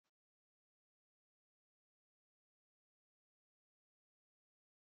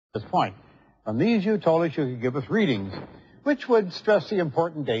this point. From these, you told us you could give us readings, which would stress the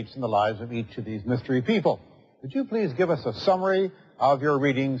important dates in the lives of each of these mystery people. Would you please give us a summary of your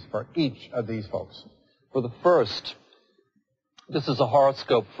readings for each of these folks? For the first, this is a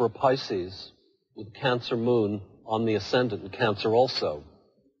horoscope for a Pisces with Cancer moon on the ascendant in Cancer also.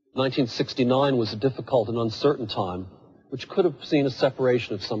 1969 was a difficult and uncertain time, which could have seen a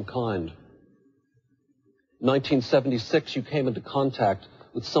separation of some kind. In 1976, you came into contact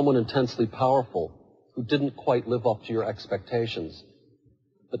with someone intensely powerful who didn't quite live up to your expectations.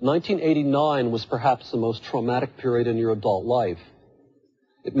 But 1989 was perhaps the most traumatic period in your adult life.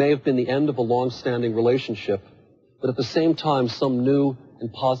 It may have been the end of a long-standing relationship, but at the same time, some new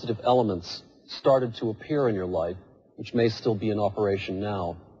and positive elements started to appear in your life, which may still be in operation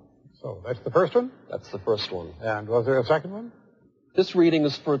now. So that's the first one? That's the first one. And was there a second one? This reading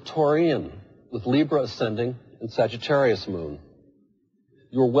is for a Taurian with Libra ascending and Sagittarius moon.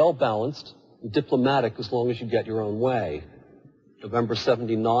 You're well-balanced and diplomatic as long as you get your own way. November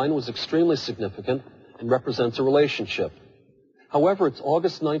 79 was extremely significant and represents a relationship. However, it's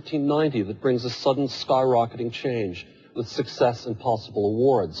August 1990 that brings a sudden skyrocketing change with success and possible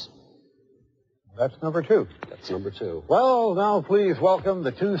awards. That's number two. That's number two. Well, now please welcome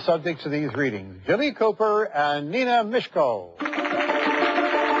the two subjects of these readings, Jilly Cooper and Nina Mishko.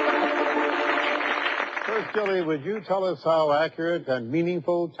 First, Jilly, would you tell us how accurate and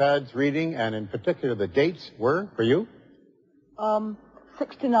meaningful Tad's reading, and in particular the dates, were for you?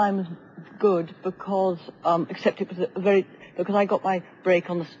 69 was good because, except it was because I got my break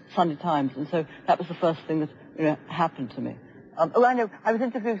on the Sunday Times, and so that was the first thing that happened to me. Oh, I know. I was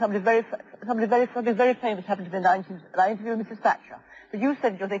interviewing somebody very famous happened to be in 19. I interviewed Mrs. Thatcher. But you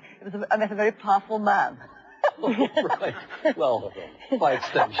said your thing. I met a very powerful man. Oh, right. Well, by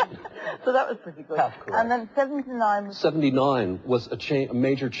extension. So that was pretty good. Half correct. And then 79 was... 79 was a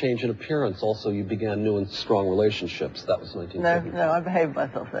major change in appearance. Also, you began new and strong relationships. That was 1970. No, I behaved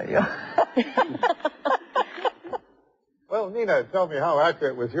myself there. Well, Nina, tell me how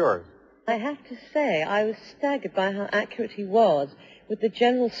accurate was yours. I have to say, I was staggered by how accurate he was with the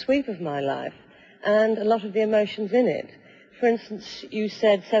general sweep of my life and a lot of the emotions in it. For instance, you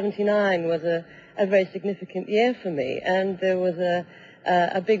said 79 was a very significant year for me, and there was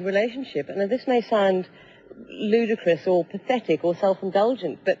a big relationship. And this may sound ludicrous or pathetic or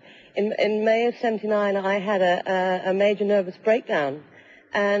self-indulgent, but in May of 79, I had a major nervous breakdown.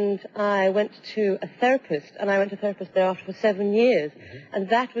 And I went to a therapist, and I went to a therapist thereafter for 7 years. Mm-hmm. And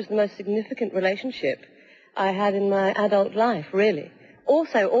that was the most significant relationship I had in my adult life, really.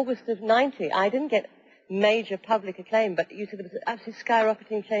 Also, August of 90, I didn't get major public acclaim, but you said there was an absolutely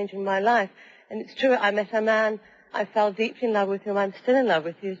skyrocketing change in my life. And it's true, I met a man, I fell deeply in love with him, I'm still in love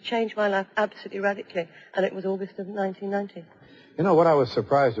with him. He's changed my life absolutely radically. And it was August of 1990. You know, what I was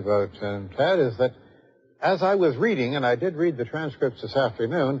surprised about, Tad, is that as I was reading, and I did read the transcripts this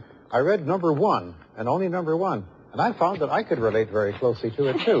afternoon, I read number one, and only number one. And I found that I could relate very closely to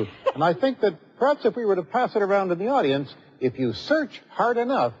it, too. And I think that perhaps if we were to pass it around in the audience, if you search hard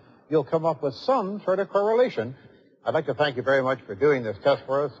enough, you'll come up with some sort of correlation. I'd like to thank you very much for doing this test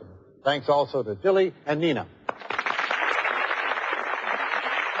for us. And thanks also to Jilly and Nina.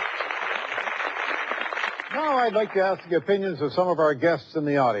 Now I'd like to ask the opinions of some of our guests in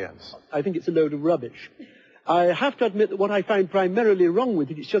the audience. I think it's a load of rubbish. I have to admit that what I find primarily wrong with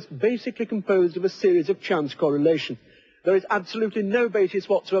it is just basically composed of a series of chance correlation. There is absolutely no basis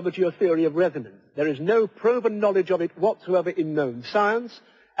whatsoever to your theory of resonance. There is no proven knowledge of it whatsoever in known science.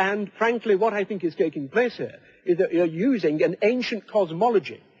 And frankly, what I think is taking place here is that you're using an ancient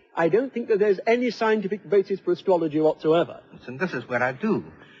cosmology. I don't think that there's any scientific basis for astrology whatsoever. And this is where I do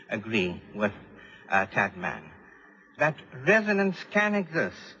agree with Tad Mann, that resonance can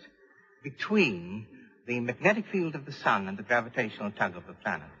exist between the magnetic field of the sun and the gravitational tug of the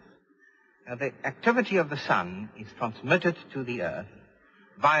planets. Now, the activity of the sun is transmitted to the Earth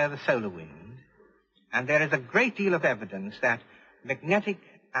via the solar wind, and there is a great deal of evidence that magnetic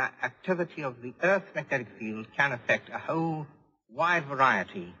activity of the Earth's magnetic field can affect a whole wide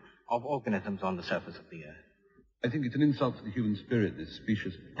variety of organisms on the surface of the Earth. I think it's an insult to the human spirit, this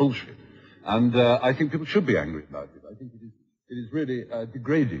specious bullshit. And I think people should be angry about it. I think it is really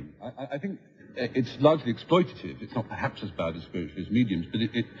degrading. I think it's largely exploitative. It's not perhaps as bad as spiritualist mediums, but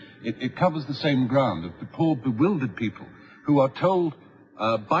it covers the same ground of the poor, bewildered people who are told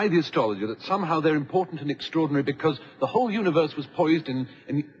by the astrologer that somehow they're important and extraordinary because the whole universe was poised in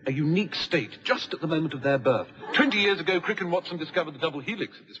a unique state just at the moment of their birth. 20 years ago, Crick and Watson discovered the double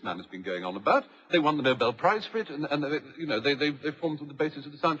helix that this man has been going on about. They won the Nobel Prize for it, and they formed the basis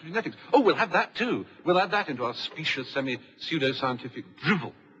of the science of genetics. Oh, we'll have that too. We'll add that into our specious, semi-pseudo-scientific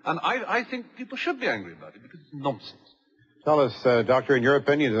drivel. And I think people should be angry about it because it's nonsense. Tell us, Doctor, in your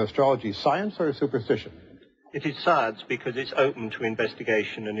opinion, is astrology science or superstition? It is science because it's open to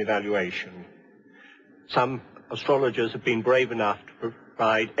investigation and evaluation. Some astrologers have been brave enough to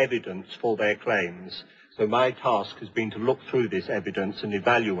provide evidence for their claims. So my task has been to look through this evidence and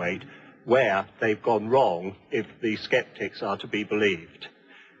evaluate where they've gone wrong if the skeptics are to be believed.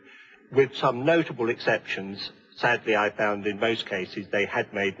 With some notable exceptions, sadly I found in most cases they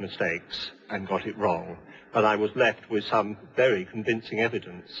had made mistakes and got it wrong. But I was left with some very convincing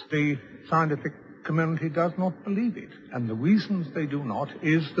evidence. The scientific community does not believe it. And the reasons they do not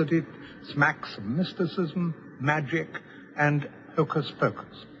is that it smacks of mysticism, magic, and hocus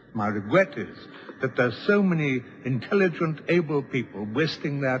pocus. My regret is that there's so many intelligent, able people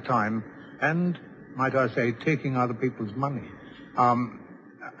wasting their time and, might I say, taking other people's money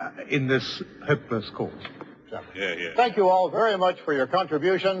in this hopeless cause. Thank you all very much for your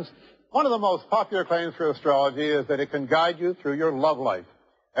contributions. One of the most popular claims for astrology is that it can guide you through your love life.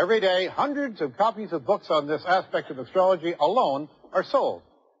 Every day, hundreds of copies of books on this aspect of astrology alone are sold.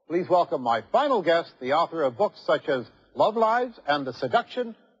 Please welcome my final guest, the author of books such as Love Lives and the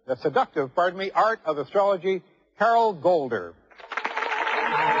Seductive Art of Astrology, Carol Golder.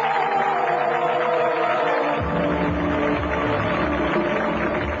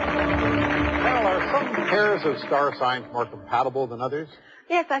 Carol, are some pairs of star signs more compatible than others?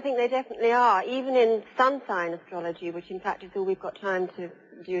 Yes, I think they definitely are, even in sun sign astrology, which in fact is all we've got time to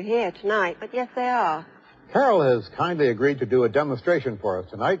do here tonight. But yes, they are. Carol has kindly agreed to do a demonstration for us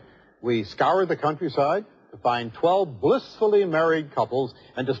tonight. We scoured the countryside to find 12 blissfully married couples,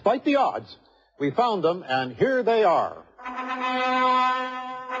 and despite the odds, we found them, and here they are.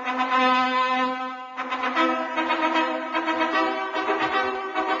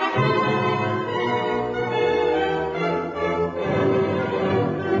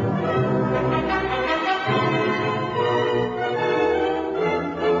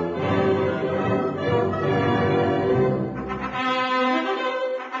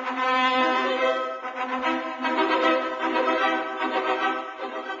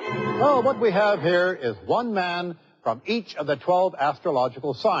 Well, what we have here is one man from each of the 12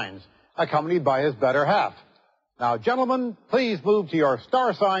 astrological signs, accompanied by his better half. Now, gentlemen, please move to your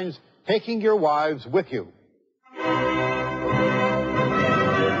star signs, taking your wives with you.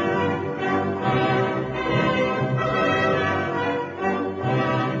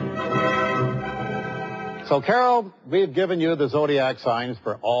 So, Carol, we've given you the zodiac signs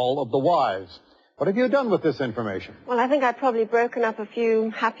for all of the wives. What have you done with this information? Well, I think I've probably broken up a few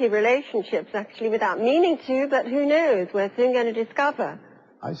happy relationships, actually, without meaning to, but who knows? We're soon going to discover.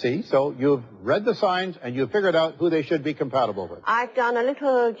 I see. So you've read the signs and you've figured out who they should be compatible with. I've done a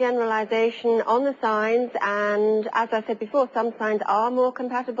little generalization on the signs, and as I said before, some signs are more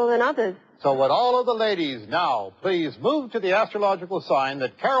compatible than others. So would all of the ladies now please move to the astrological sign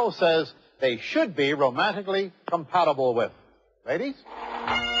that Carol says they should be romantically compatible with. Ladies?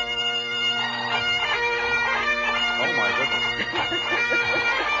 Oh, my goodness.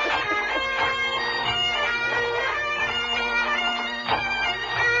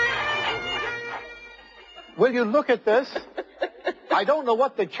 Will you look at this? I don't know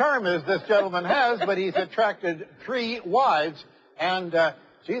what the charm is this gentleman has, but he's attracted 3 wives. And,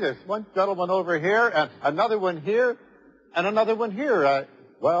 gee, there's one gentleman over here, and another one here, and another one here.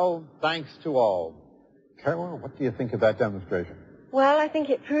 Well, thanks to all. Carol, what do you think of that demonstration? Well, I think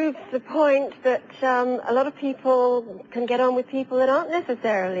it proves the point that a lot of people can get on with people that aren't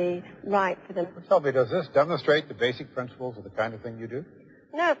necessarily right for them. Tell me, does this demonstrate the basic principles of the kind of thing you do?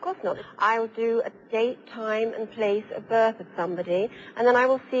 No, of course not. I will do a date, time, and place of birth of somebody, and then I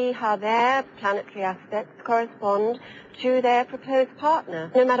will see how their planetary aspects correspond to their proposed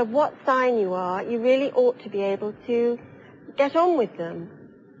partner. No matter what sign you are, you really ought to be able to get on with them.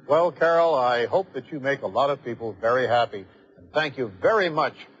 Well, Carol, I hope that you make a lot of people very happy. And thank you very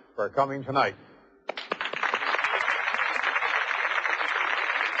much for coming tonight.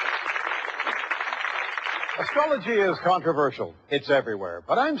 Astrology is controversial. It's everywhere.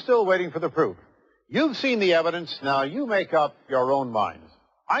 But I'm still waiting for the proof. You've seen the evidence. Now you make up your own minds.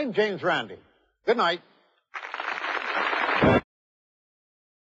 I'm James Randi. Good night.